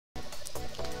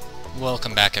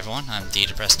Welcome back everyone, I'm the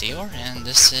Depressed Dior, and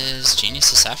this is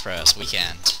Genius of Sappheiros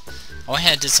Weekend. I went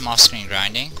ahead and did some off-screen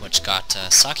grinding, which got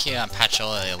Sakia and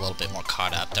Patchouli a little bit more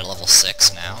caught up. They're level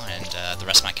 6 now, and the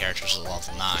rest of my characters are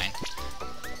level 9.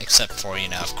 Except for,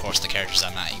 of course, the characters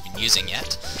I'm not even using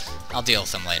yet. I'll deal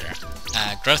with them later.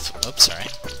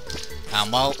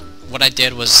 Well, what I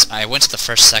did was I went to the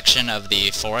first section of the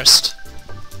forest.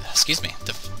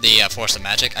 The Forest of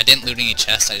Magic. I didn't loot any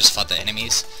chests, I just fought the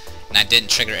enemies. And I didn't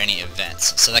trigger any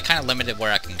events, so that kind of limited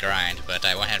where I can grind, but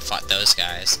I went ahead and fought those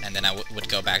guys, and then I would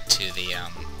go back to the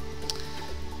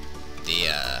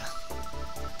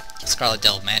Scarlet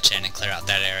Devil Mansion and clear out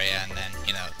that area, and then,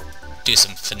 do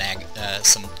some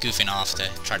some goofing off to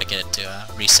try to get it to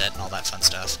reset and all that fun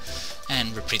stuff,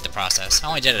 and repeat the process. I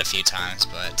only did it a few times,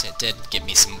 but it did give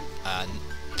me some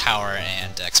power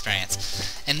and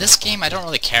experience. In this game, I don't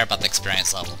really care about the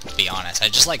experience level, to be honest. I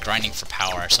just like grinding for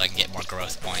power so I can get more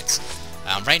growth points.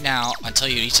 Right now, until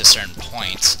you reach a certain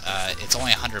point, it's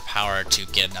only 100 power to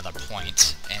get another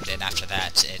point, and then after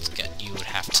that,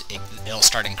 it'll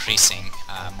start increasing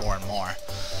more and more.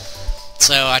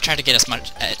 So I try to get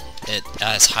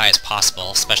as high as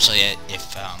possible, especially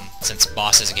since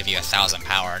bosses give you 1,000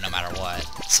 power no matter what.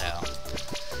 So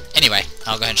anyway,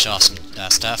 I'll go ahead and show off some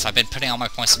stuff. I've been putting all my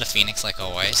points into Phoenix, like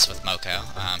always, with Moko.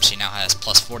 She now has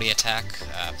plus 40 attack,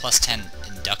 plus 10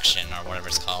 induction, or whatever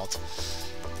it's called,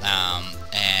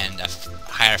 and a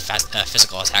higher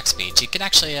physical attack speed. She can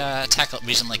actually attack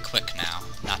reasonably quick now,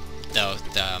 though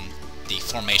the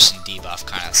formation debuff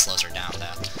kind of slows her down,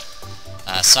 though.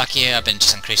 Sakia, I've been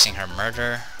just increasing her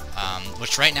murder,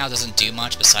 which right now doesn't do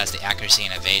much besides the accuracy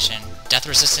and evasion. Death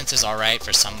resistance is alright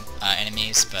for some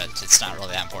enemies, but it's not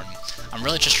really that important. I'm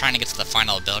really just trying to get to the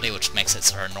final ability, which makes it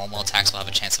so her normal attacks will have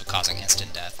a chance of causing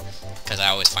instant death, because I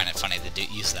always find it funny to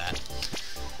use that.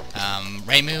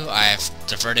 Reimu, I've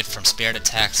diverted from spirit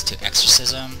attacks to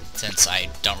exorcism, since I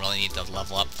don't really need to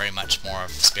level up very much more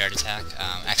of spirit attack.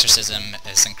 Exorcism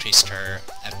has increased her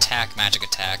attack, magic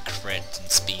attack, crit, and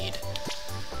speed.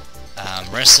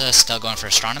 Marissa is still going for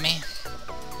astronomy.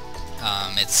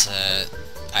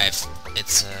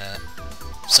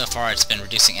 So far it's been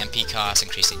reducing MP cost,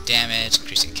 increasing damage,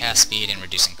 increasing cast speed, and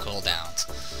reducing cooldowns.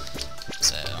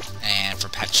 And for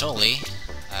Patchouli,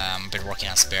 I've been working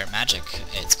on Spirit Magic.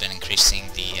 It's been increasing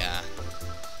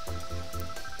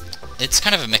it's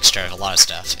kind of a mixture of a lot of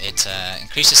stuff. It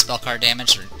increases spell card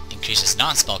damage, increases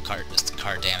non-spell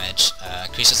card damage,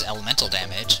 increases elemental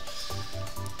damage,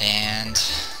 and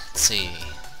let's see,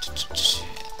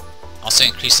 also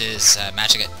increases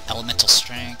magic elemental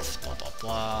strength, blah blah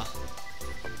blah.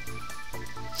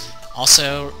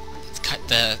 Also,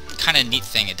 the kind of neat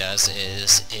thing it does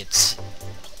is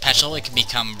Patchouli can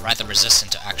become rather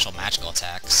resistant to actual magical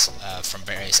attacks from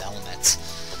various elements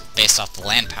based off the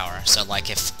land power. So like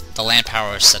if the land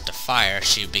power is set to fire,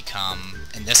 she would become,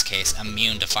 in this case,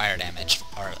 immune to fire damage,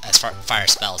 or as far fire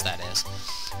spells, that is.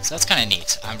 So that's kind of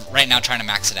neat. I'm right now trying to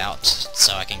max it out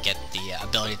so I can get the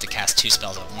ability to cast 2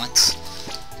 spells at once,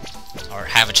 or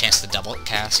have a chance to double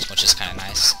cast, which is kind of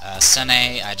nice.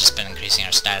 Sene, I've just been increasing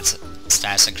her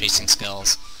status increasing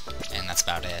skills, and that's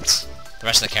about it. The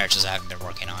rest of the characters I haven't been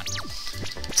working on.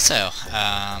 So,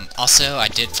 also I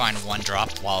did find one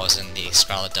drop while I was in the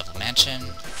Scarlet Devil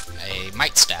Mansion, a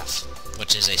Might Staff,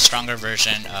 which is a stronger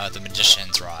version of the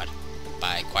Magician's Rod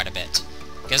by quite a bit.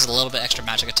 It gives a little bit extra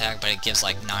magic attack, but it gives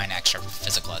like 9 extra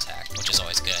physical attack, which is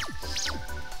always good.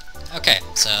 Okay,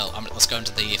 so let's go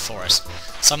into the forest.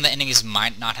 Some of the enemies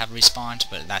might not have respawned,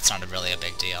 but that's not really a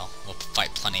big deal. We'll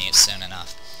fight plenty soon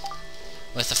enough.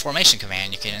 With the formation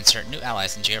command, you can insert new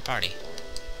allies into your party.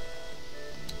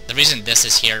 The reason this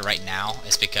is here right now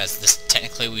is because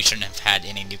technically we shouldn't have had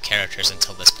any new characters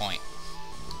until this point.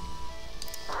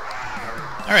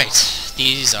 Alright,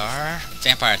 these are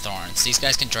Vampire Thorns. These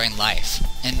guys can drain life.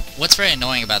 And what's very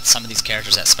annoying about some of these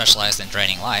characters that specialize in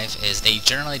draining life is they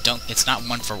generally don't, it's not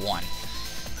 1 for 1.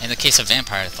 In the case of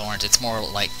Vampire Thorns, it's more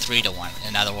like 3 to 1.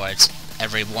 In other words,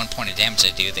 every 1 point of damage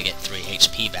they do, they get 3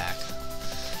 HP back.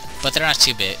 But they're not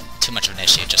too much of an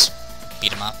issue, just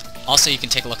beat them up. Also, you can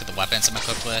take a look at the weapons I'm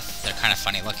equipped with. They're kind of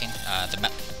funny looking.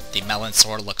 The melon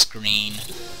sword looks green.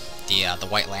 The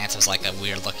white lance is like a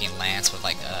weird looking lance with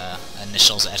like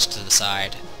initials etched to the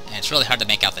side. And it's really hard to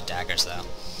make out the daggers though.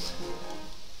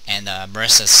 And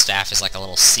Marissa's staff is like a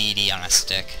little CD on a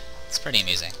stick. It's pretty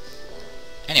amusing.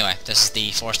 Anyway, this is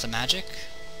the Forest of Magic.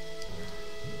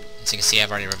 As you can see,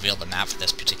 I've already revealed the map for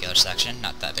this particular section.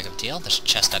 Not that big of a deal. There's a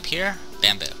chest up here.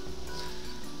 Bamboo.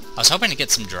 I was hoping to get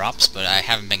some drops, but I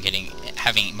haven't been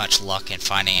having much luck in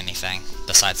finding anything,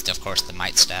 besides, of course, the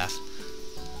Might Staff.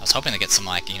 was hoping to get some,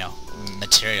 like, you know,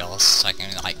 materials so I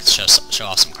can, like, show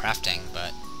off some crafting,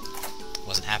 but it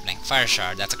wasn't happening. Fire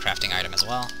shard, that's a crafting item as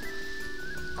well.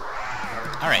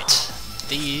 Alright,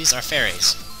 these are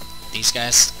fairies. These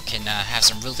guys can have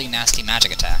some really nasty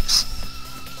magic attacks.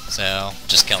 So,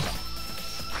 just kill them.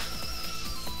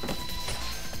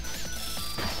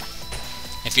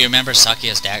 If you remember,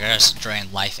 Sakia's daggers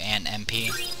drain life and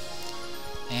MP.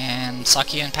 And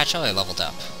Sakia and Patchouli leveled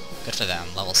up. Good for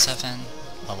them. Level 7,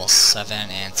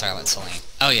 and Silent Celine.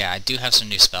 Oh yeah, I do have some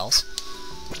new spells.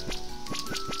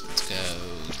 Let's go.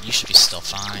 You should be still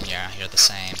fine. Yeah, you're the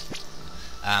same.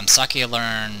 Sakia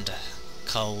learned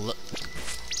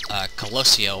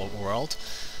Colosio World.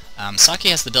 Sakia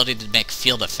has the ability to make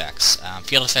field effects.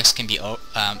 Field effects can be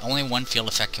only one field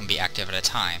effect can be active at a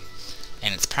time,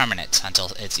 and it's permanent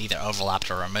until it's either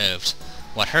overlapped or removed.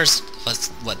 What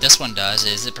this one does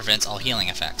is it prevents all healing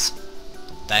effects.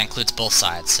 That includes both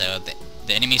sides, so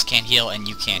the enemies can't heal and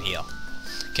you can't heal.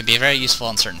 Can be very useful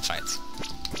in certain fights.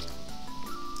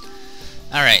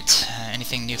 Alright,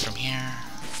 anything new from here?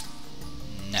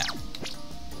 No.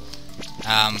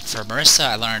 For Marissa,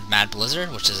 I learned Mad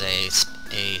Blizzard, which is a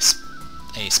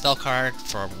spell card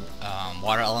for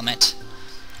water element,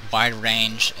 wide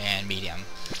range, and medium.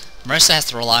 Marissa has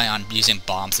to rely on using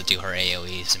bombs to do her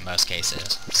AoEs in most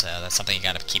cases, so that's something you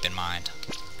gotta keep in mind.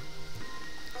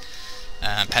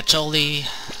 Patchouli,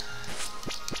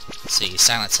 let's see,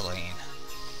 Silent Celine.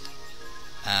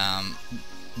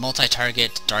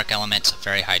 Multi-target, dark element,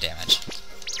 very high damage.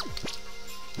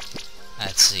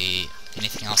 Let's see,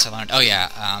 anything else I learned? Oh yeah,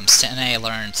 Sene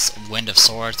learns Wind of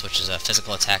Swords, which is a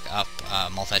physical attack up,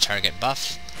 multi-target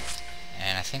buff.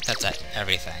 And I think that's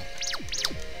everything.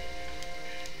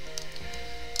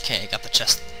 Okay, I got the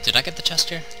chest. Did I get the chest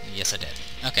here? Yes, I did.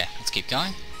 Okay, let's keep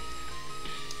going.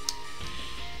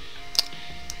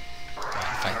 Go ahead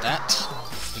and fight that.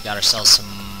 We got ourselves some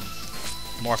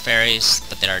more fairies,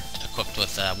 but they are equipped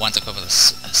with, one's equipped with a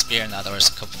spear and the other is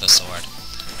equipped with a sword.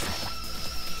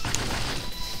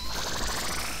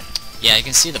 Yeah, you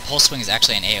can see the pulse swing is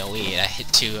actually an AoE. I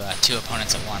hit two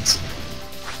opponents at once.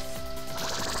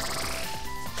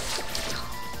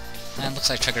 And looks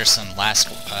like triggers some last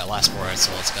words,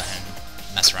 so let's go ahead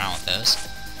and mess around with those.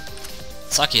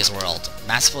 Sakia's World.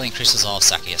 Massively increases all of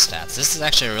Sakia's stats. This is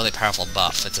actually a really powerful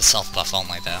buff. It's a self-buff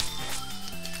only, though.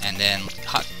 And then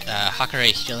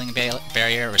Hakare Healing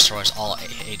Barrier restores all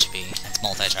HP. It's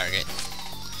multi-target.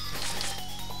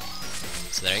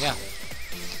 So there you go.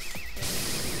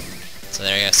 So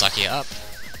there you go, Sakia up.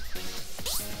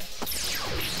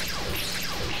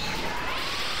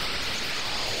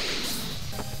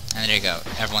 And there you go,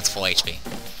 everyone's full HP.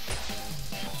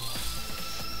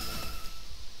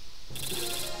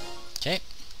 Okay.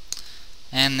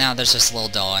 And now there's this little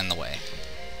doll in the way.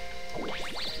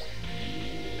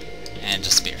 And it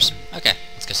just disappears. Okay,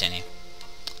 let's continue.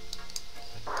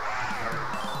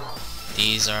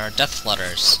 These are Death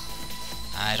Flutters.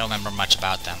 I don't remember much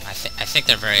about them. I think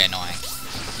they're very annoying.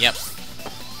 Yep.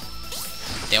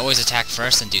 They always attack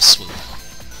first and do swoop.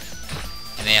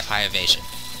 And they have high evasion.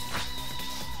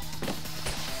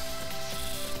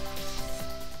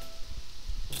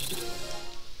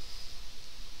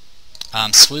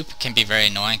 Swoop can be very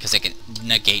annoying because it can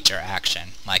negate your action.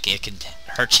 Like, it can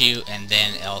hurt you and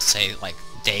then it'll say, like,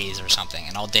 daze or something.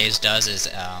 And all daze does is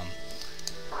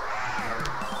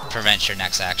prevent your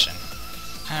next action.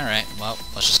 Alright, well,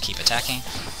 let's just keep attacking.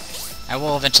 I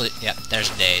will eventually... Yep, there's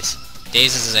daze.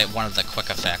 Daze is one of the quick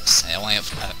effects. It only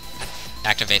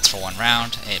activates for one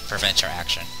round. It prevents your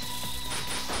action.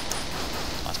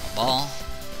 Plasma ball.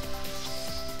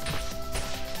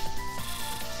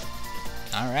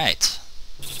 Alright.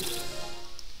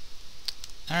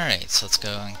 Alright, so let's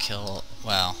go and kill...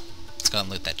 Well, let's go and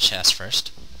loot that chest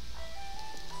first.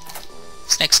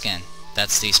 Snakeskin.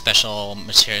 That's the special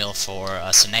material for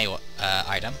a Sene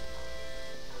item.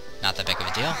 Not that big of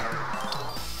a deal.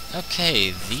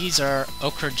 Okay, these are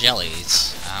ochre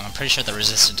jellies. I'm pretty sure they're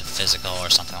resistant to physical or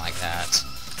something like that.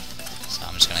 So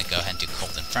I'm just gonna go ahead and do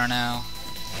Cold Inferno,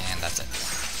 and that's it.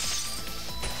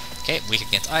 Okay, weak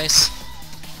against ice.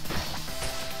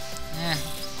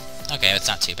 Okay, it's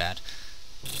not too bad.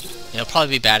 It'll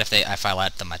probably be bad if I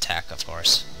let them attack, of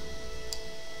course.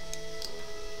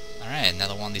 Alright,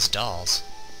 another one of these dolls.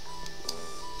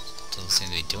 Doesn't seem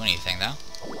to be doing anything, though.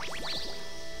 Go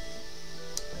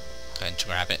ahead and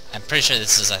grab it. I'm pretty sure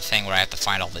this is a thing where I have to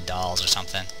find all the dolls or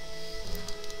something.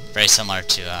 Very similar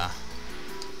to,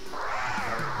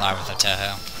 Larva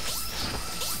Toho.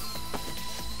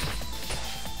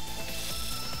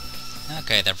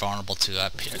 Okay, they're vulnerable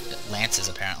to, lances,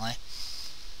 apparently.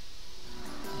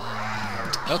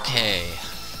 And, okay.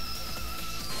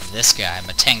 this guy,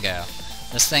 Matengo.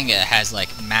 This thing has like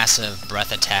massive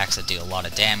breath attacks that do a lot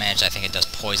of damage. I think it does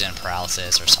poison,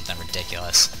 paralysis, or something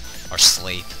ridiculous. Or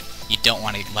sleep. You don't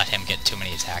want to let him get too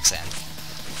many attacks in.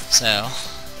 So,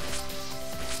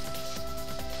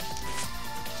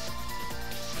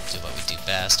 do what we do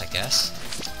best, I guess.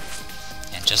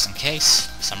 And just in case,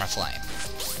 Summer Flame.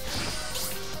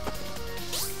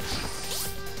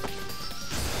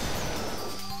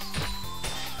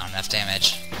 Not enough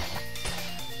damage.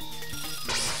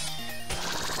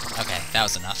 Okay, that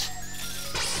was enough.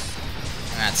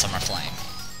 And that's Summer Flame.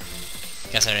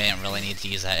 Guess I didn't really need to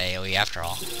use that AoE after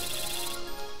all.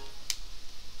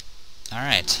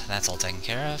 Alright, that's all taken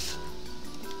care of.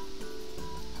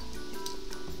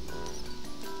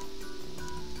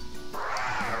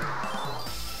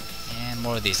 And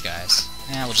more of these guys.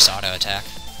 Yeah, we'll just auto attack.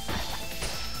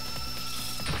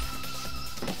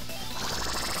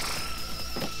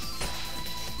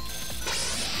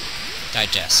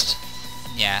 Digest.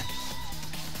 Yeah.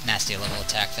 Nasty little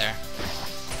attack there.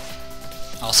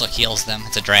 Also heals them.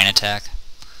 It's a drain attack.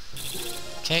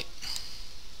 Okay.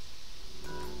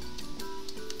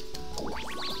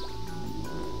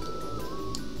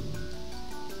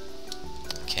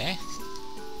 Okay.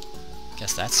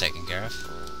 Guess that's taken care of.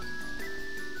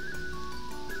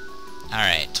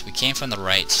 Alright, we came from the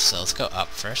right, so let's go up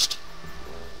first.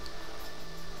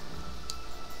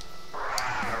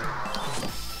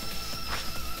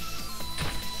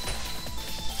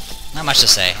 Not much to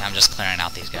say, I'm just clearing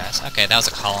out these guys. Okay, that was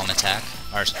a column attack.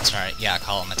 Or, sorry, yeah, a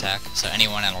column attack. So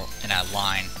anyone in a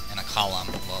line, in a column,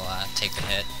 will take the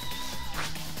hit.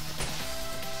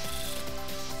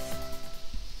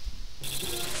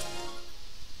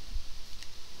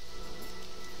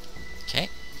 Okay,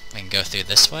 we can go through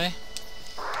this way.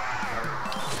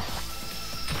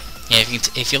 Yeah,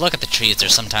 if you look at the trees,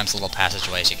 there's sometimes little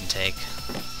passageways you can take.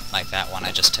 Like that one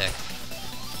I just took.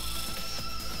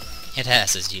 It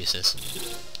has its uses.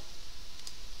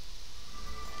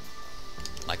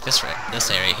 Like this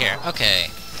area here. Okay.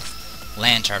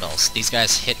 Land turtles. These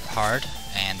guys hit hard,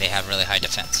 and they have really high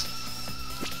defense.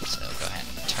 So go ahead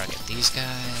and target these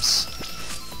guys.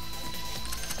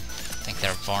 I think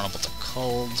they're vulnerable to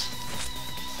cold.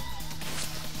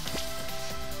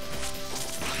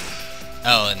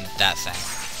 Oh, and that thing.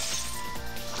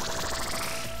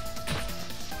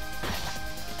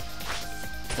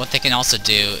 What they can also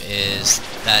do is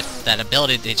that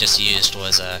ability they just used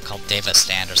was called Deva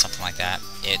Stand or something like that.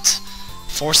 It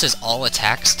forces all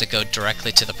attacks to go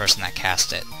directly to the person that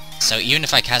cast it. So even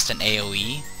if I cast an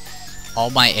AoE,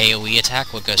 all my AoE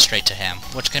attack would go straight to him,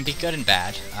 which can be good and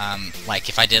bad. Like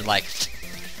if I did like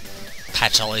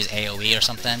Patcholi's AoE or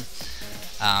something,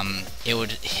 it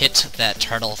would hit that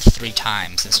turtle 3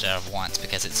 times instead of once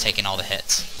because it's taking all the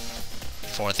hits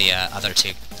for the other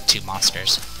two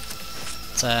monsters.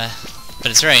 But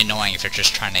it's very annoying if you're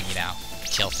just trying to, you know,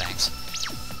 kill things.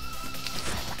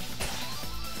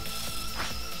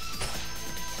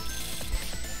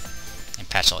 And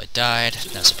Patchouli died,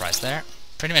 no surprise there.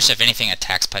 Pretty much if anything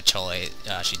attacks Patchouli,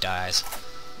 she dies.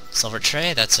 Silver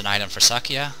tray, that's an item for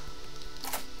Sakya.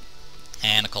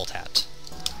 And a cold hat.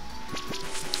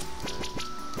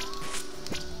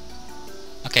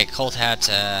 Okay, cold hat,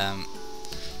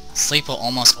 sleep will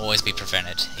almost always be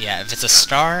prevented. Yeah, if it's a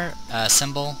star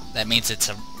symbol, that means it's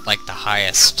like the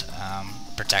highest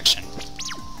protection.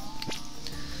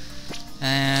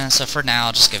 And so for now,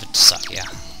 I'll just give it to Sakya.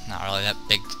 Not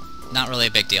really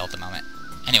a big deal at the moment.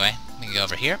 Anyway, we can go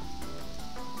over here.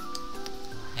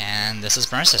 And this is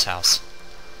Marissa's house.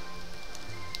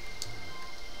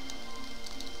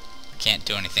 Can't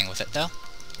do anything with it though.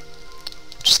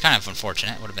 Which is kind of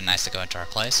unfortunate. Would have been nice to go into our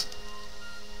place.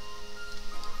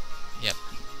 Yep.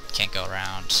 Can't go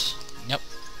around. Nope.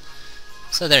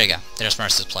 So there you go. There's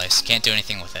Marissa's place. Can't do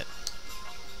anything with it.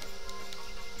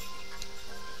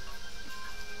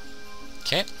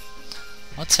 Okay.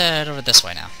 Let's head over this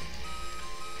way now.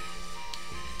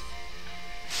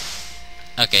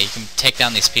 Okay, you can take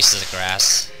down these pieces of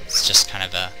grass. It's just kind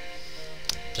of a...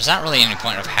 There's not really any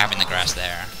point of having the grass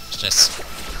there. It's just...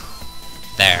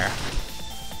 there.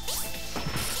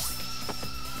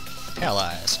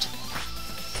 Paralyzed.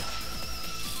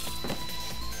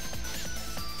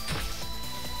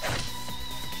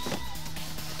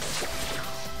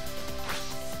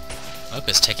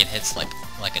 Moko's taking hits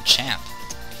like a champ.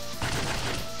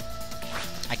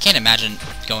 I can't imagine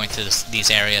going through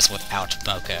these areas without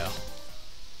Moko.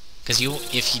 Because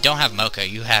if you don't have Moko,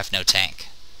 you have no tank.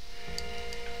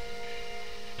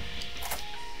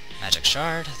 Magic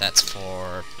Shard, that's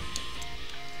for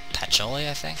Patchouli,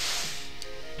 I think.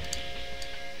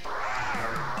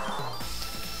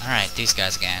 Alright, these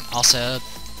guys again. Also,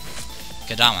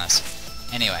 Kadamas.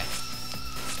 Anyway,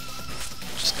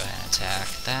 just go ahead and attack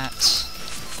that.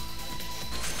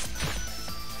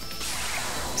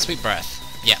 Sweet Breath.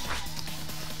 Yeah.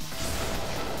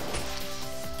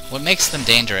 What makes them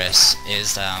dangerous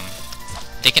is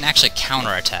they can actually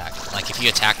counterattack. Like if you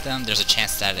attack them, there's a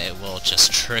chance that it will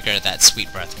just trigger that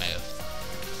Sweet Breath move.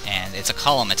 And it's a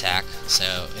column attack,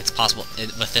 so it's possible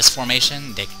with this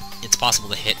formation. It's possible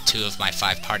to hit 2 of my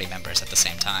 5 party members at the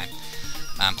same time.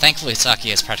 Thankfully, Saki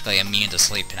is practically immune to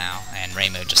sleep now, and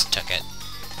Reimu just took it.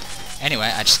 Anyway,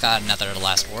 I just got another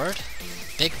last word.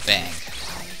 Big Bang.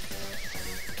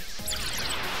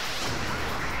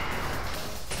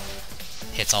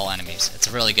 Hits all enemies. It's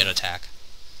a really good attack.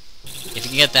 If you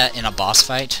can get that in a boss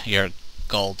fight, you're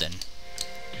golden.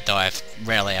 Though I've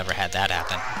rarely ever had that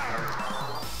happen.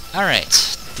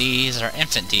 Alright, these are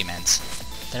infant demons.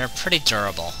 They're pretty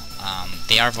durable.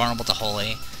 They are vulnerable to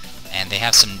holy, and they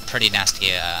have some pretty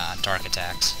nasty dark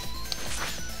attacks.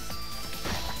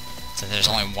 So there's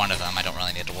only 1 of them, I don't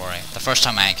really need to worry. The first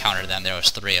time I encountered them, there was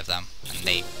 3 of them, and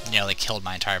they nearly killed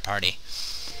my entire party.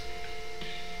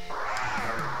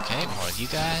 Okay, more of you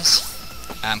guys.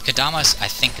 Kadamas, I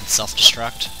think, can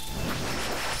self-destruct,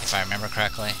 if I remember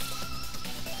correctly.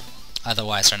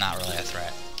 Otherwise, they're not really a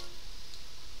threat.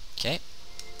 Okay.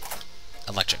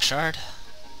 Electric Shard.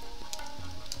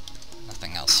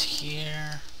 Nothing else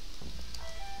here.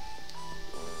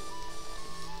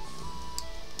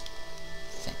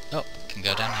 Oh, can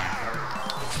go down here.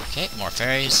 Okay, more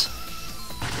fairies.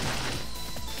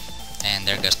 And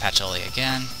there goes Patchouli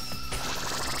again.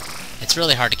 It's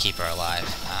really hard to keep her alive.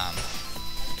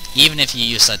 Even if you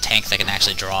use a tank that can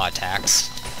actually draw attacks,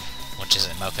 which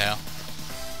isn't Moko,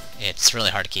 it's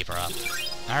really hard to keep her up.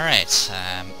 Alright,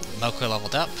 Moko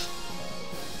leveled up,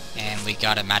 and we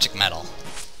got a magic metal,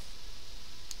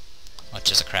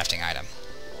 which is a crafting item.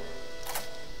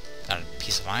 Got a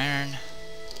piece of iron,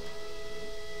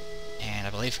 and I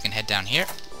believe we can head down here,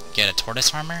 get a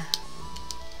tortoise armor,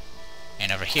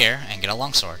 and over here, and get a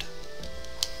longsword.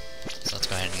 So let's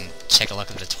go ahead and take a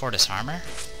look at the tortoise armor.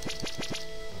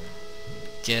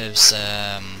 Gives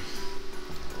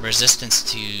resistance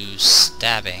to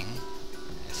stabbing,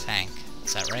 I think.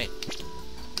 Is that right?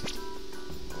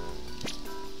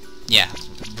 Yeah,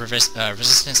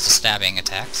 resistance to stabbing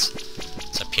attacks,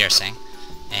 so piercing,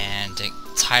 and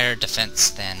it's higher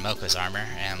defense than Moko's armor,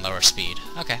 and lower speed.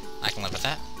 Okay, I can live with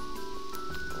that.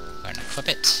 Go ahead and equip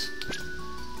it.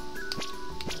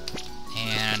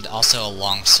 And also a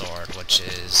longsword, which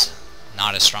is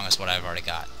not as strong as what I've already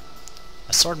got.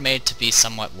 A sword made to be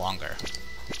somewhat longer.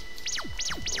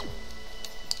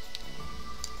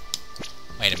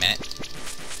 Wait a minute.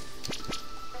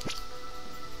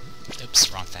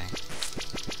 Oops, wrong thing.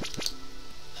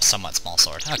 A somewhat small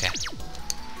sword. Okay.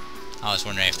 I was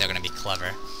wondering if they're going to be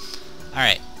clever.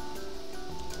 Alright.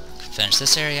 Finish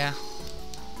this area.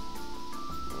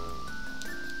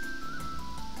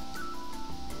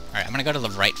 Alright, I'm going to go to the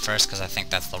right first because I think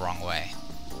that's the wrong way.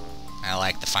 I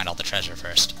like to find all the treasure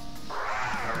first.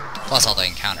 Plus all the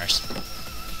encounters.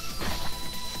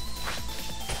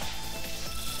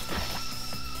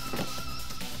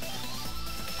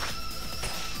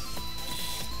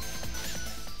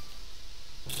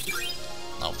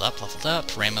 Leveled up,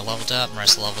 Reimu leveled up,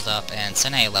 Marissa leveled up, and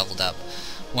Sene leveled up.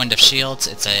 Wind of Shields,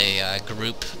 it's a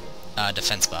group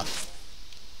defense buff.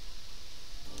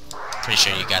 Pretty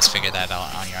sure you guys figured that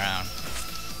out on your own.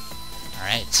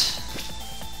 Alright.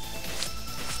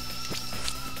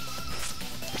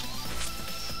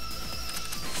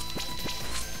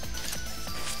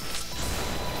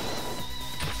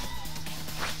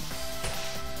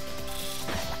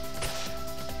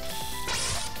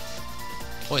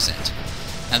 Poisoned.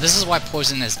 Now this is why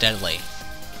poison is deadly.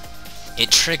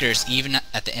 It triggers even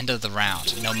at the end of the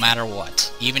round, no matter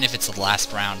what, even if it's the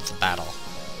last round of the battle.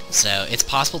 So it's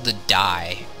possible to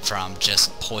die from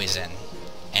just poison,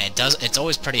 and it's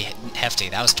always pretty hefty.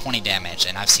 That was 20 damage,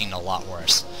 and I've seen a lot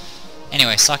worse.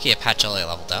 Anyway, Saki and Patchouli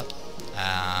leveled up.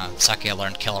 Saki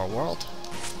learned Killer World,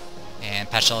 and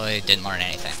Patchouli didn't learn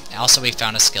anything. Also, we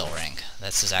found a skill ring.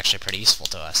 This is actually pretty useful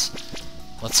to us.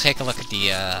 Let's take a look at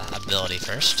the ability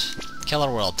first.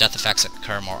 Killer World, death effects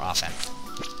occur more often.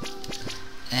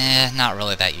 Not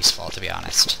really that useful, to be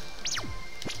honest.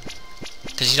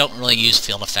 Because you don't really use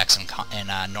field effects in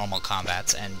normal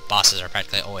combats, and bosses are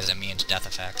practically always immune to death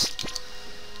effects.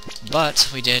 But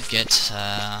we did get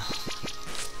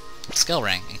skill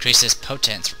ring. Increases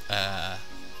potence.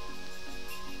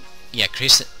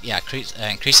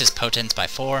 Increases potence by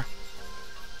 4.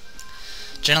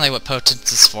 Generally, what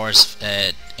potence is for is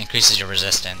it increases your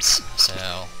resistance.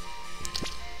 So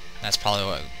that's probably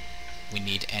what we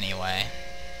need anyway.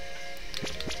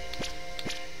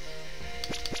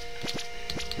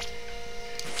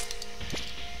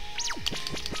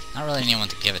 Not really anyone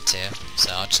to give it to,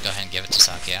 so I'll just go ahead and give it to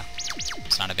Sakya.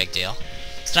 It's not a big deal.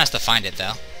 It's nice to find it,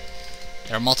 though.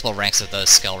 There are multiple ranks of those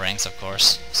skill ranks, of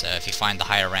course, so if you find the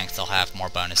higher ranks, they'll have more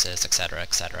bonuses, etc.,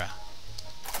 etc.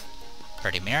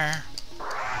 Pretty mirror.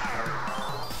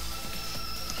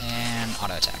 And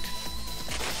auto attack.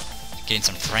 Getting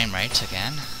some frame rate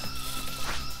again.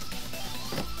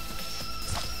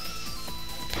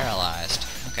 Paralyzed.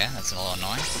 Okay, that's a little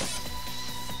annoying.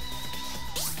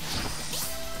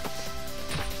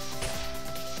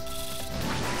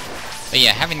 But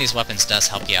yeah, having these weapons does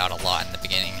help you out a lot in the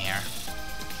beginning here.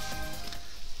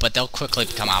 But they'll quickly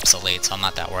become obsolete, so I'm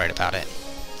not that worried about it.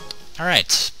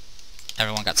 Alright,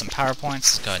 everyone got some power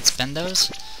points. Let's go ahead and spend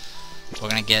those. We're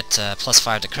gonna get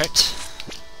 +5 to crit.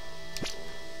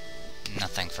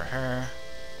 Nothing for her.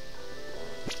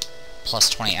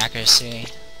 +20 accuracy.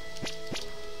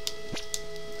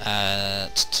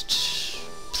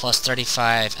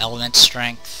 +35 element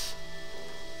strength.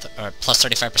 Or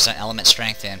 +35% element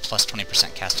strength and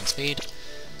 +20% casting speed.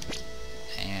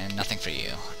 And nothing for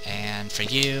you. And for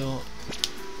you,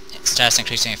 status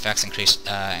increasing effects increased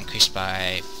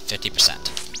by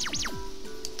 50%.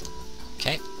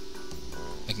 Okay.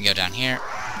 We can go down here.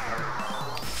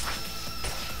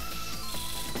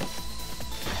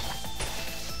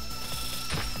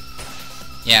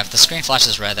 Yeah, if the screen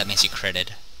flashes red, that means you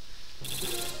critted.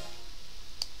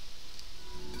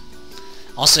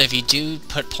 Also, if you do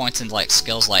put points into like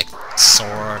skills like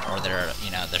sword or their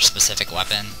specific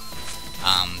weapon,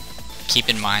 keep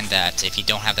in mind that if you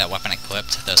don't have that weapon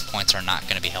equipped, those points are not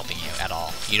going to be helping you at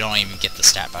all. You don't even get the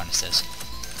stat bonuses.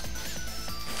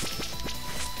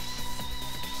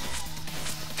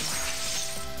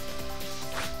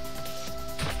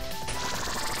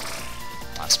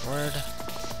 Last word.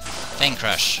 Fang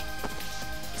Crush.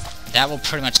 That will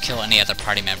pretty much kill any other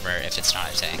party member if it's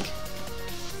not a tank.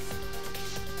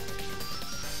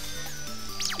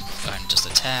 Go ahead and just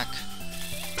attack.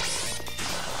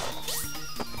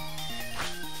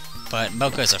 But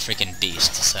Moko is a freaking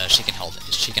beast, so she can hold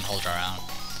her own.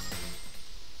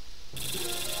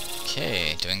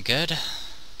 Okay, doing good.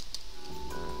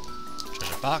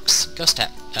 Treasure box, ghost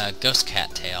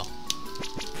cat tail.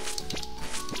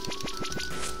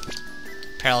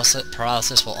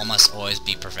 Paralysis will almost always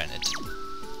be prevented.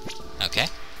 Okay.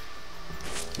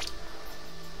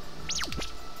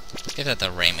 Let's give that the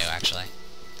Reimu, actually.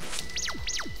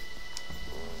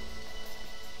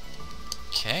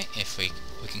 Okay, if we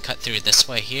can cut through this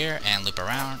way here and loop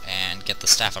around and get the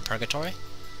Staff of Purgatory.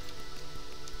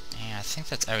 And I think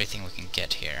that's everything we can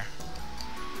get here.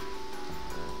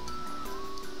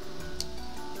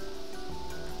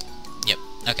 Yep,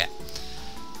 okay.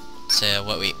 So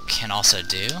what we can also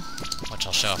do, which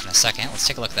I'll show off in a second, let's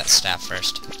take a look at that staff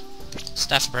first.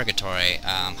 Staff of Purgatory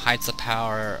hides the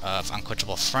power of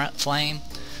unquenchable flame,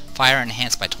 fire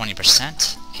enhanced by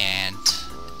 20%, and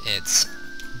it's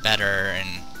better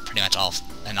in pretty much all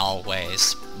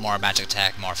ways. More magic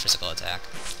attack, more physical attack.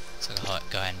 So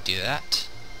go ahead and do that.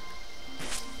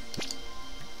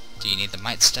 Do you need the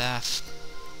Might Staff?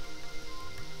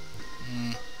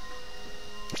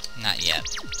 Not yet.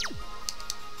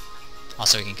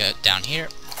 Also, we can go down here,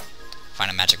 find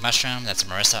a magic mushroom, that's a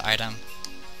Marissa item,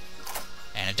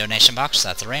 and a donation box,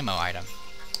 that's a Rainbow item.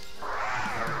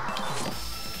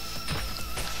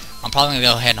 I'm probably going to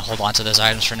go ahead and hold on to those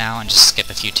items for now and just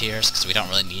skip a few tiers, because we don't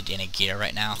really need any gear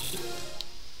right now.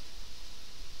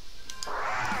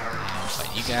 And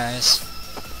fight you guys.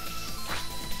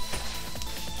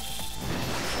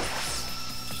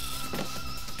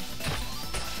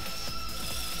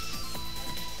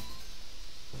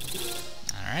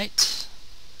 Alright,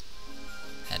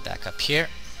 head back up here,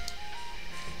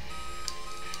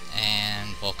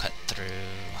 and we'll cut through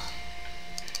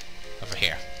over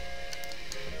here.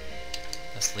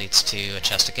 This leads to a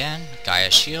chest again,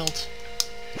 Gaia's Shield.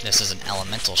 This is an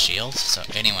elemental shield, so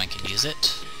anyone can use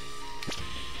it.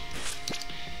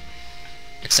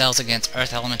 Excels against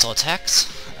earth elemental attacks.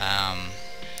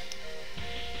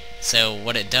 So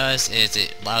what it does is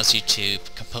it allows you to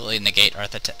completely negate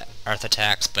earth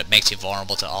attacks, but makes you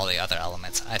vulnerable to all the other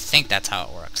elements. I think that's how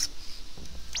it works.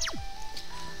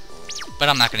 But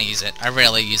I'm not going to use it. I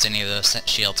rarely use any of those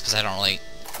shields because I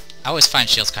always find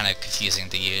shields kind of confusing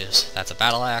to use. That's a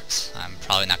battle axe. I'm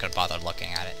probably not going to bother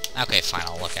looking at it. Okay, fine,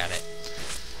 I'll look at it.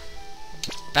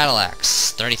 Battle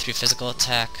axe, 33 physical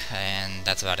attack, and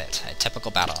that's about it. A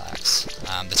typical battle axe.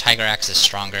 The tiger axe is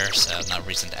stronger, so no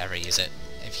reason to ever use it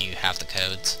if you have the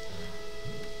codes.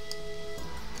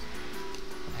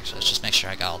 Actually, let's just make sure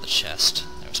I got all the chest.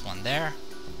 There's one there.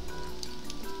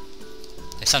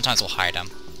 They sometimes will hide them.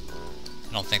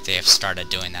 I don't think they have started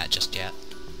doing that just yet.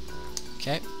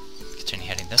 Okay, continue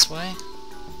heading this way.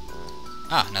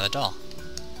 Ah, another doll.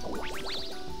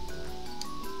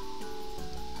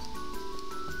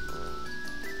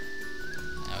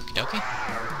 Okie dokie.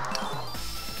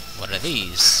 What are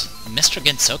these? Mr.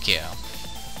 Gensokyo.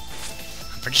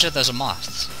 I'm pretty sure those are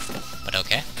moths, but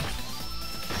okay.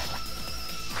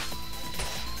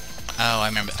 Oh,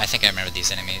 I think I remember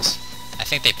these enemies. I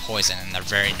think they poison, and they're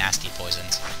very nasty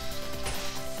poisons.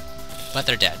 But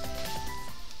they're dead.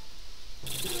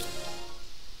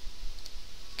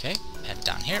 Okay, head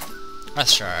down here. Earth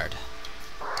Shard.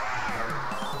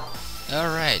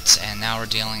 Alright, and now we're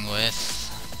dealing with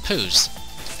poos,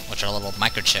 which are little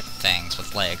microchip things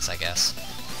with legs, I guess.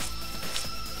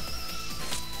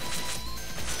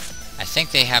 I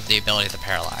think they have the ability to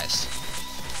paralyze.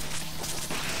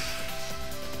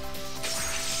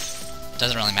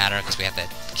 Doesn't really matter because we have to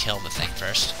kill the thing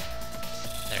first.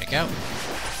 There we go.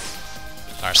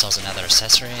 Got ourselves another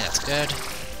accessory, that's good.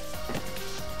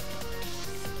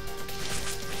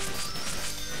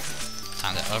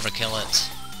 Time to overkill it.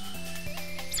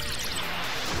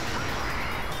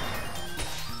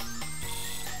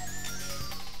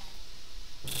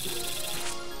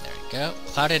 There we go.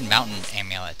 Clouded Mountain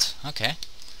Amulet. Okay.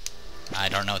 I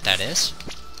don't know what that is.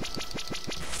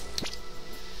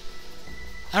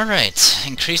 Alright,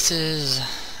 increases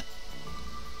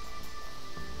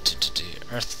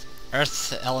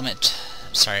earth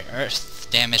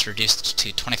damage reduced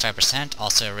to 25%,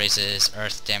 also raises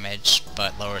earth damage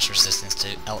but lowers resistance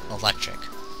to electric.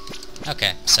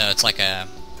 Okay, so it's like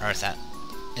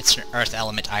it's an earth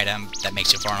element item that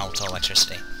makes you vulnerable to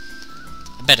electricity.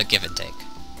 A bit of give and take.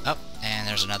 Oh, and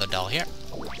there's another doll here.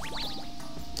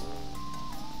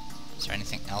 Is there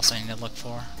anything else I need to look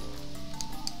for?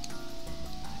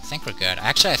 I think we're good.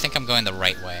 Actually, I think I'm going the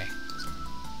right way.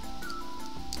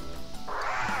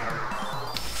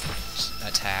 Just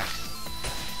attack.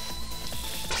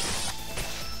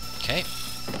 Okay.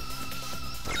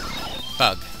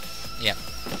 Bug. Yep.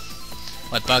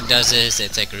 What bug does is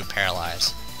it's a group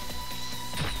paralyze.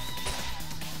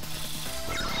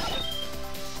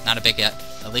 Not a big yet.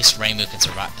 At least Reimu can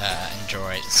survive,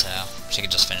 endure it, so she can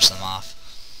just finish them off.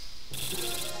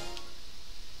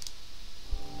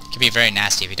 Can be very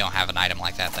nasty if you don't have an item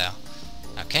like that, though.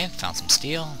 Okay, found some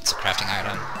steel. It's a crafting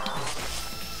item.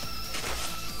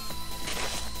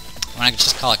 I want to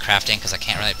just call it crafting because I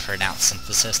can't really pronounce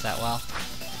synthesis that well.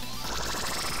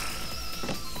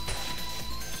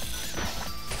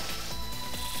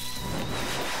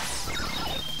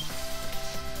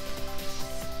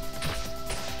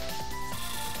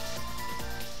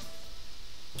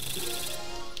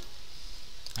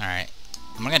 Alright.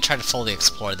 I'm gonna try to fully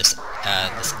explore this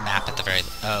this map at the very...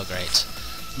 Oh, great.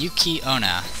 Yuki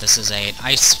Onna. This is an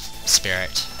ice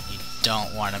spirit. You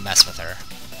don't want to mess with her.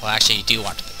 Well, actually, you do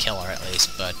want to kill her at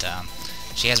least, but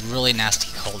she has really nasty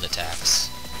cold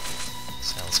attacks.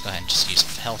 So let's go ahead and just use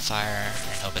Hellfire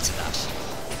and hope it's enough.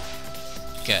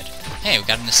 Good. Hey, we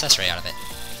got an accessory out of it.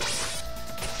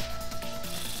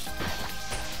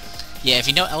 Yeah, if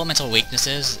you know elemental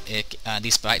weaknesses,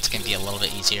 these fights can be a little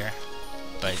bit easier.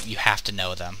 But you have to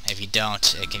know them. If you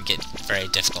don't, it can get very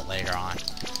difficult later on.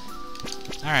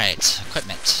 Alright,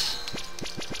 equipment.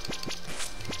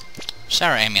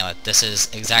 Shower Amulet. This is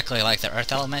exactly like the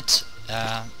Earth Element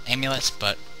Amulet,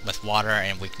 but with water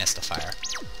and weakness to fire.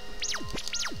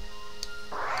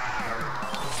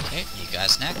 Okay, you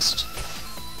guys next.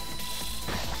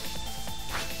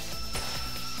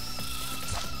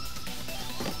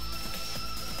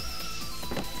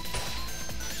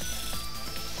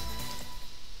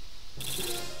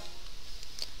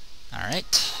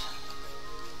 Alright.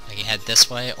 We can head this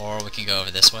way, or we can go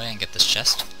over this way and get this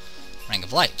chest. Ring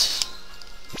of Light.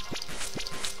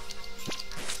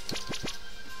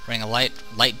 Ring of Light.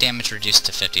 Light damage reduced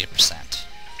to 50%.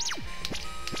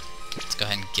 Let's go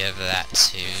ahead and give that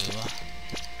to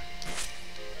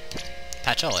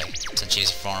Patchouli, since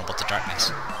she's vulnerable to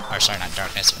darkness. Or sorry, not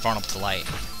darkness, vulnerable to light.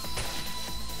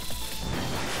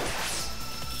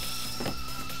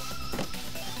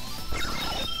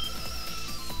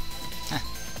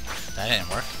 That didn't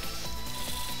work.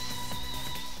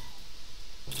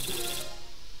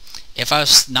 If I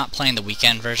was not playing the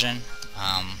weekend version,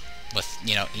 with,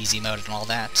 you know, easy mode and all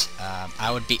that,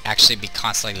 I would actually be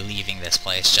constantly leaving this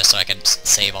place just so I could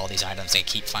save all these items they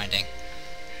keep finding.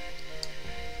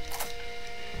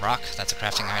 Rock, that's a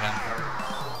crafting item.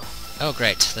 Oh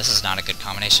great, this is not a good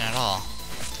combination at all.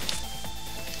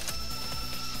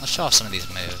 Let's show off some of these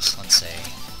moves, let's see.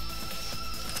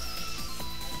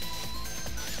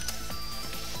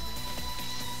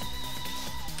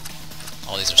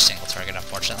 All these are single target,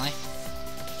 unfortunately.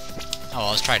 Oh well,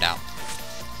 let's try it out.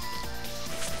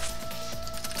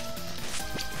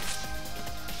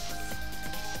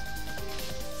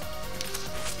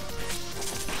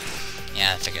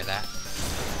 Yeah, I figured that.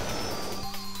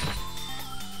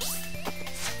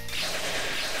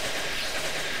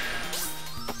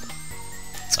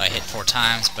 So I hit 4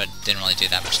 times, but didn't really do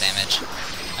that much damage.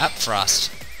 Up, Frost.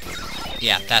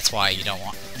 Yeah, that's why you don't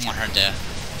want her to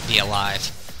be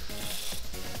alive.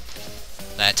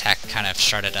 That attack kind of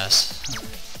sharded us.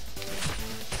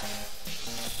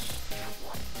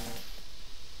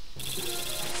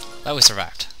 But we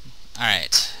survived.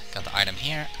 Alright, got the item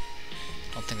here.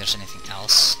 Don't think there's anything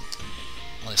else.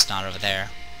 At least not over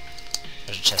there.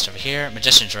 There's a chest over here.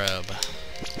 Magician's robe.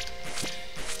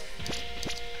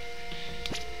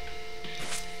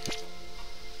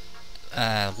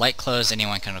 Light clothes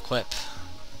anyone can equip.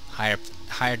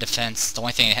 Higher defense. The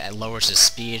only thing it lowers is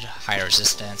speed, higher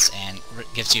resistance, and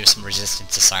gives you some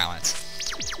resistance to silence.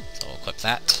 So we'll equip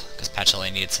that, because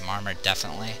Patchouli needed some armor,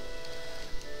 definitely.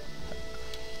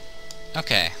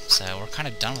 Okay, so we're kind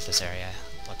of done with this area,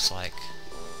 looks like.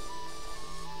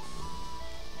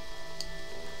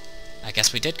 I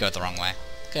guess we did go the wrong way.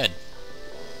 Good.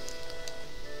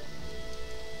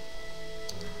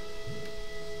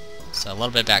 So a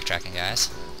little bit of backtracking, guys.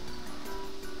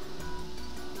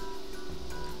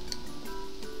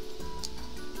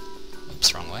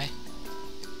 Oops, wrong way.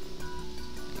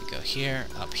 We go here,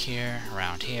 up here,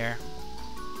 around here.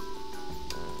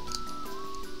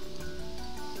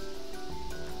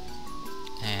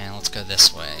 And let's go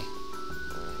this way.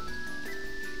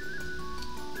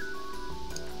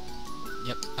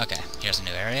 Yep, okay, here's a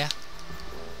new area.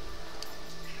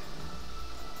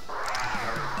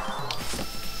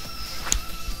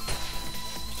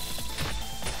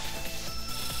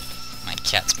 My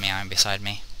cat's meowing beside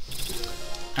me.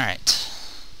 Alright.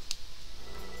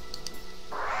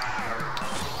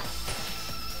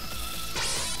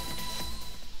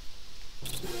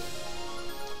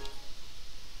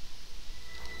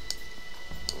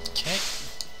 Okay.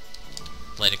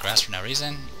 Blade of grass for no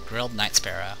reason. Grilled night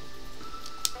sparrow.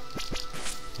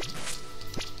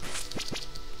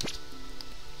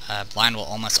 Blind will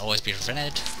almost always be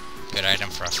prevented. Good item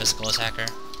for a physical attacker.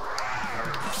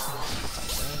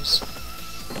 Those.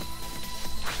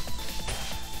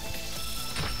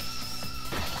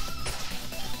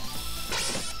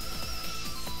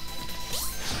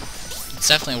 It's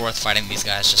definitely worth fighting these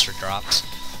guys just for drops.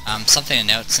 Something to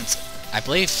note, since I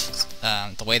believe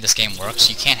the way this game works,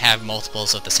 you can't have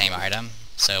multiples of the same item.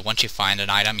 So once you find an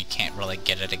item, you can't really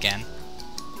get it again.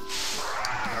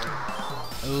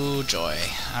 Oh joy.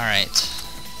 Alright.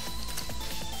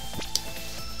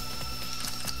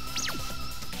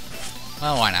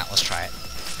 Well, why not? Let's try it.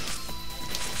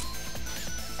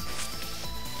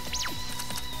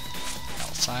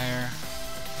 Hellfire.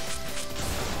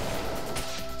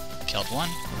 Killed one.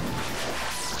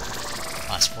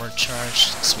 Last word charge.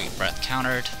 Sweet breath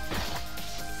countered.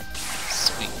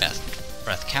 Sweet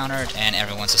breath countered, and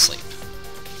everyone's asleep.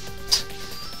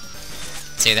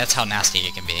 See, that's how nasty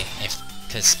it can be,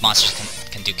 because monsters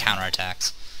can do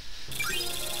counterattacks.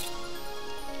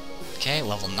 Okay,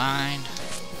 level 9,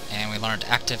 and we learned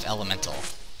Active Elemental.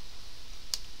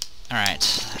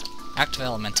 Alright, Active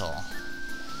Elemental.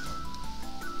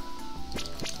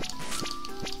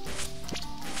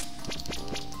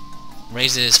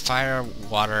 Raises fire,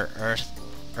 water,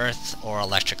 earth, or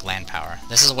electric land power.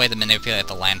 This is a way to manipulate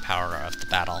the land power of the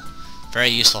battle. Very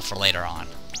useful for later on.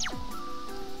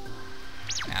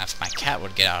 Now if my cat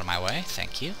would get out of my way,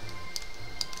 thank you.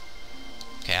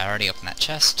 Okay, I already opened that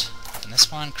chest. Open this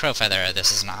one. Crow feather,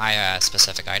 this is an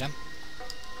specific item.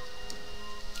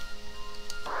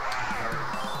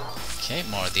 Okay,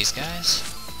 more of these guys.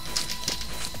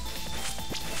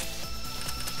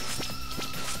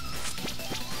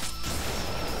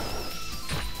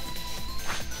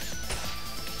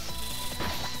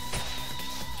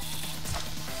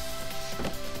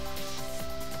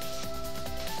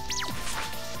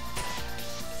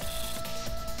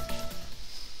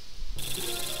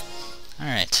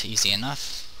 Alright, easy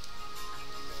enough.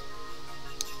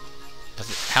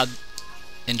 How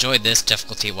enjoy this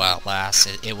difficulty while it lasts.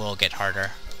 It will get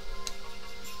harder.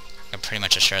 I can pretty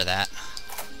much assure that.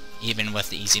 Even with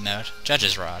the easy mode.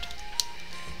 Judge's Rod.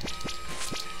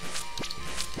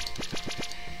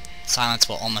 Silence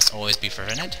will almost always be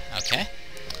prevented. Okay.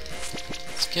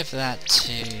 Let's give that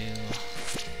to...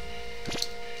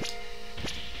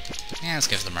 yeah, let's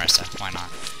give it to Marissa. Why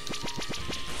not?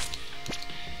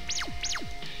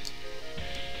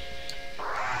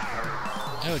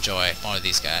 Oh joy, one of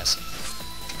these guys.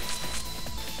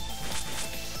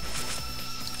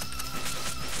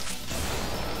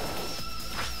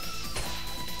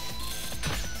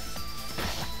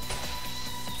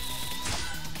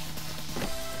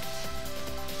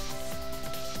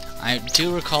 I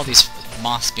do recall these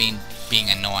moths being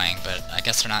annoying, but I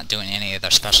guess they're not doing any of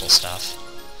their special stuff.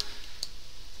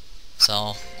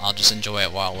 So I'll just enjoy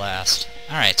it while it lasts.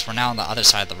 Alright, so we're now on the other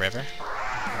side of the river.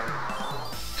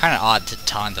 Kinda odd to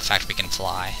telling the fact we can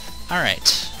fly.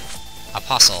 Alright.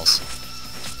 Apostles.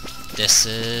 This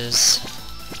is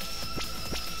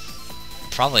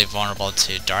probably vulnerable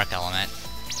to dark element,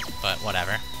 but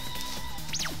whatever.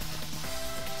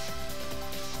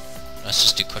 Let's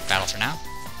just do quick battle for now.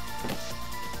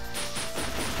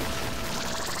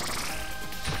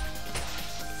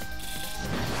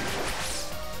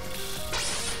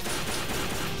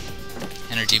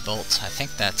 Energy bolt. I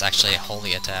think that's actually a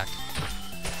holy attack.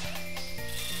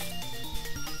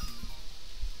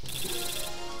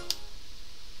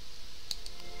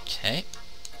 Okay.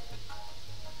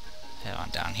 Head on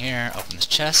down here, open this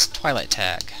chest, Twilight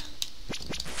tag.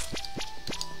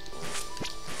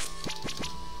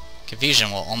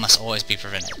 Confusion will almost always be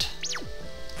prevented.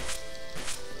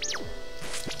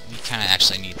 We kinda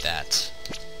actually need that.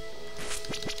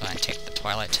 Go ahead and take the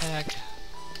Twilight tag.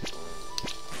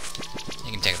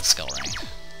 You can take the skill ring.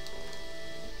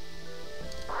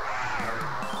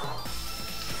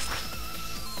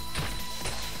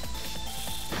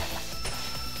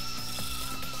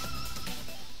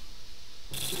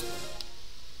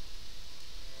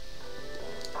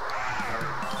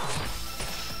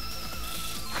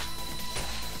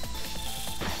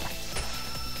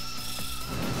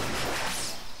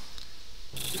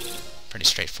 Pretty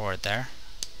straightforward there.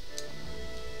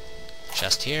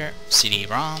 Just here,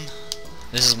 CD-ROM.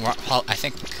 This is I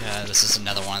think this is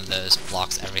another one of those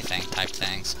blocks everything type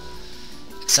things.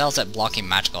 Excels at blocking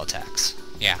magical attacks.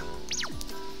 Yeah.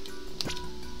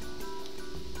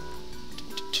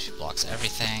 Blocks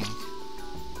everything.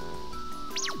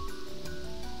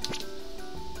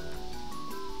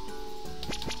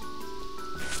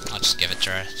 I'll just give it to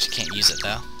her. She can't use it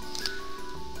though.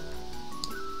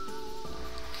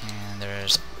 And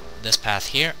there's this path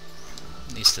here.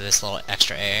 Leads to this little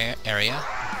extra area.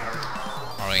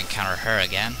 Or we encounter her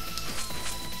again.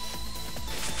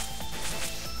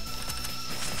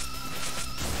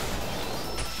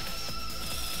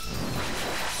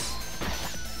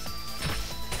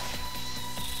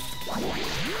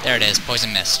 There it is,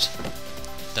 poison mist.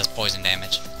 Does poison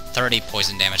damage. 30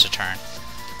 poison damage a turn.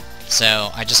 So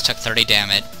I just took 30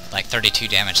 damage, like 32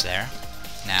 damage there.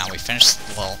 Now we finished,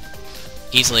 we'll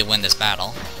easily win this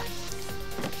battle.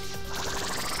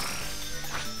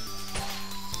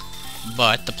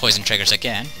 But the poison triggers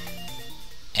again.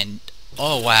 And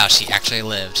oh wow, she actually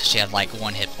lived. She had like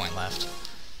 1 hit point left.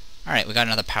 Alright, we got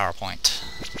another power point.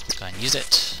 Let's go ahead and use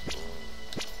it.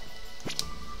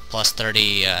 Plus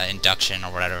 30 induction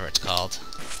or whatever it's called.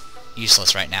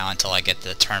 Useless right now until I get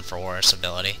the Turn for Worse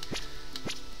ability.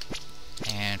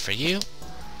 And for you,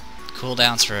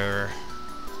 cooldowns for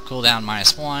cooldown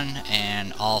 -1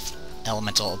 and all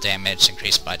elemental damage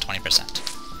increased by 20%.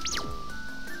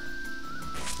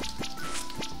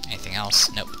 Anything else?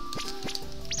 Nope.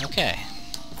 Okay.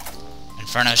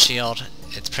 Inferno shield.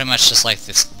 It's pretty much just like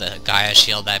the Gaia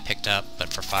shield that I picked up,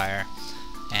 but for fire.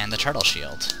 And the turtle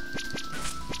shield.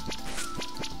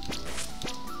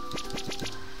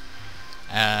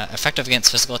 Effective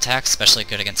against physical attacks, especially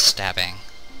good against stabbing.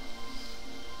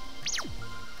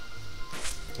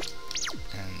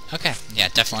 And, okay, yeah,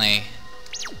 definitely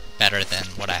better than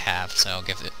what I have, so I'll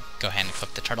go ahead and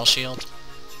equip the turtle shield.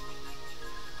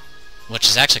 Which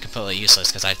is actually completely useless,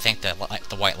 because I think that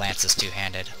the White Lance is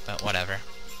two-handed, but whatever.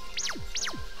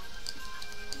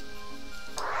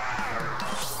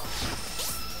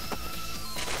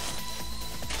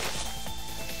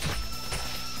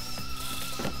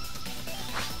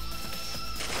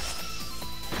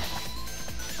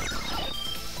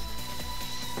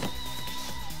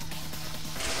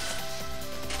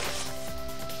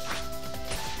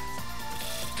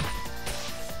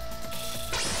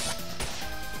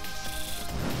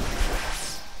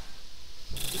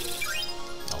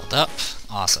 Up.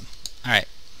 Awesome. Alright.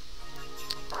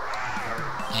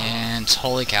 And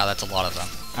holy cow, that's a lot of them.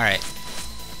 Alright.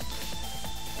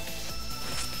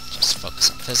 Just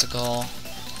focus on physical.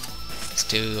 Let's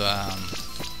do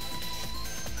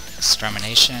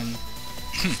extermination.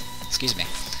 Excuse me.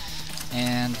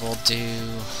 And we'll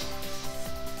do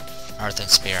Earthen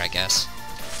Spear, I guess.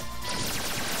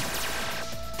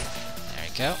 There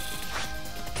we go.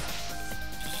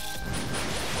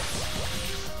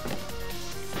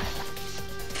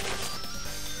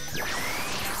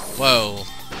 Whoa.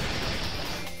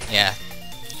 Yeah,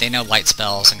 they know light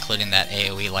spells, including that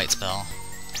AoE light spell.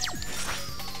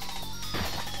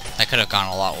 That could have gone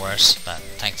a lot worse, but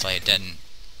thankfully it didn't.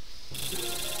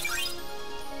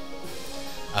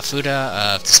 A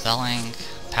Fuda of Dispelling,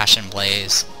 Passion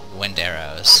Blaze, Wind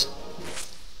Arrows.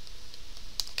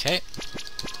 Okay.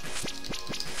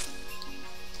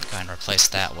 Go ahead and replace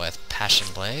that with Passion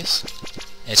Blaze.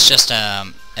 It's just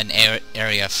an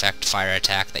area effect fire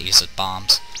attack that uses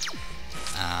bombs.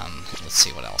 Let's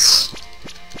see what else.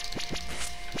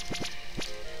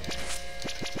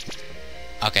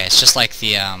 Okay, it's just like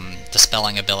the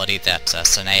dispelling ability that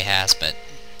Sane has, but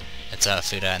it's a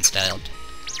Fuda instead.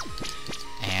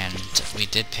 And we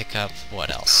did pick up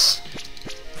what else?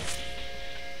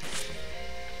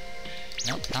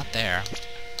 Nope, not there.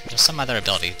 There's some other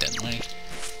ability, didn't we?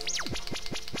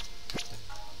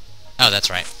 Oh, that's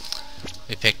right.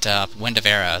 We picked up Wind of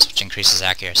Arrows, which increases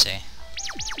accuracy.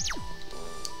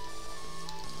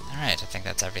 Alright, I think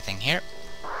that's everything here.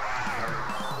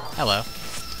 Hello.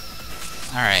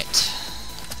 Alright.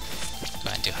 Go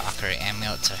ahead and do Hakurei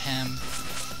Amulet to him.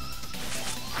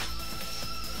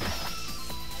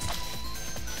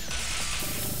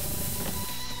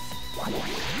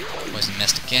 Poison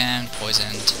Mist again,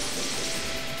 poisoned.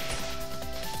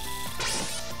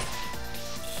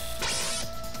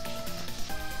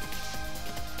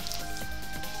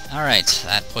 Alright,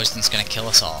 that poison's gonna kill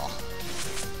us all.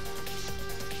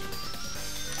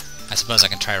 I suppose I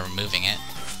can try removing it.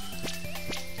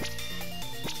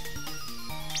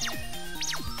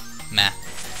 Meh.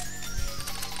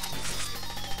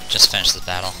 Just finished the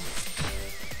battle.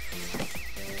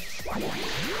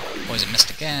 Poison Mist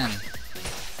again.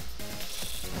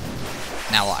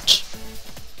 Now watch.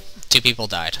 2 people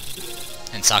died.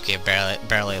 And Saki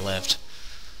barely lived.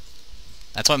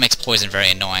 That's what makes poison very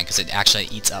annoying, because it actually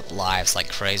eats up lives like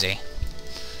crazy.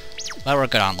 But we're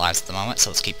good on lives at the moment, so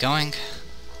let's keep going.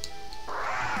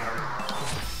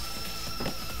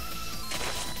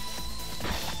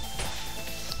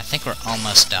 I think we're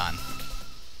almost done.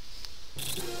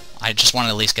 I just want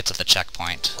to at least get to the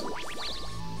checkpoint.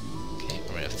 Okay,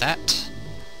 get rid of that.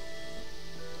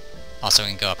 Also, we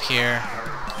can go up here.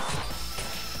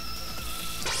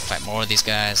 Fight more of these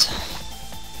guys.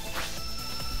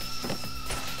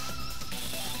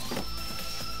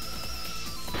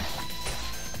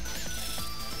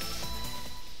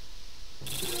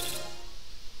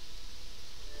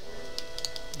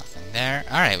 Nothing there.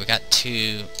 Alright, we got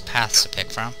 2 paths to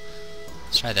pick from.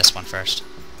 Let's try this one first.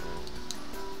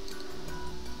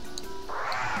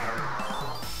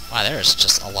 Wow, there's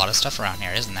just a lot of stuff around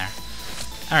here, isn't there?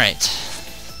 Alright.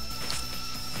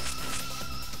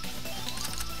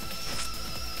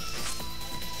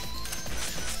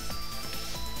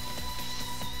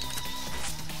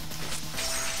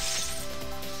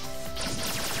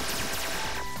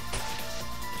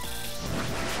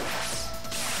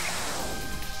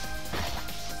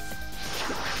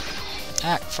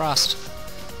 Ah, Frost.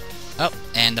 Oh,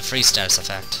 and the freeze status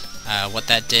effect. What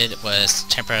that did was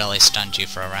temporarily stunned you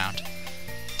for a round.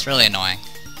 It's really annoying.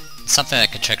 It's something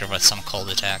that could trigger with some cold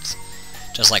attacks.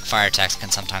 Just like fire attacks can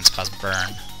sometimes cause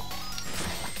burn.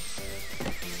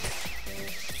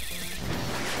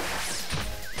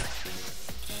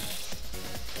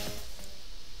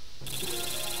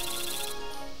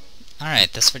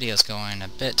 Alright, this video is going a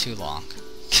bit too long.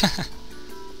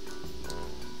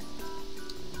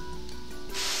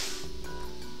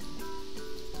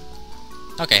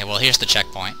 Okay, well here's the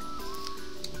checkpoint.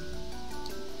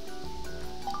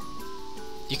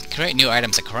 You can create new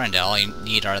items at Corindel. All you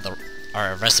need are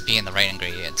a recipe and the right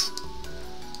ingredients.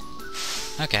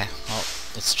 Okay, well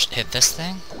let's hit this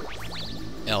thing.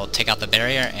 It'll take out the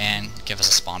barrier and give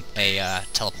us a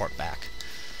teleport back.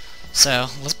 So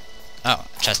let's. Oh,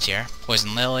 chest here.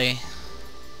 Poison Lily.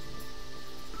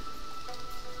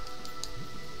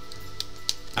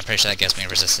 I'm pretty sure that gives me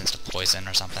resistance to poison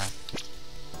or something.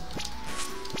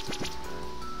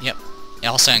 Yep.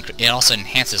 It also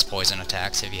enhances poison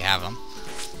attacks if you have them.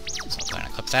 So I'll go ahead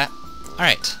and equip that.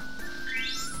 Alright.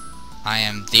 I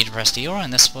am the Depressed Eeyore,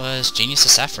 and this was Genius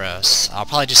of Sappheiros. I'll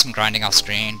probably do some grinding off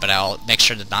screen, but I'll make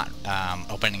sure to not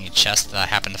open any chests that I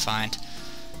happen to find.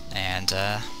 And,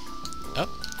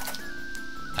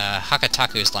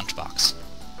 Hakataku's lunchbox.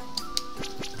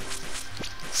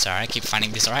 Sorry, I keep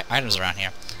finding these items around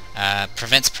here.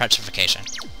 Prevents petrification.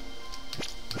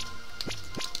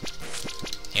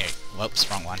 Here, whoops,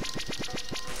 wrong one.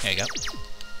 There you go.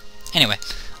 Anyway,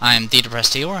 I'm the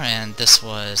Depressed Eeyore, and this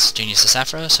was Genius of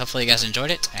Sappheiros. Hopefully you guys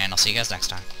enjoyed it, and I'll see you guys next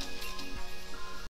time.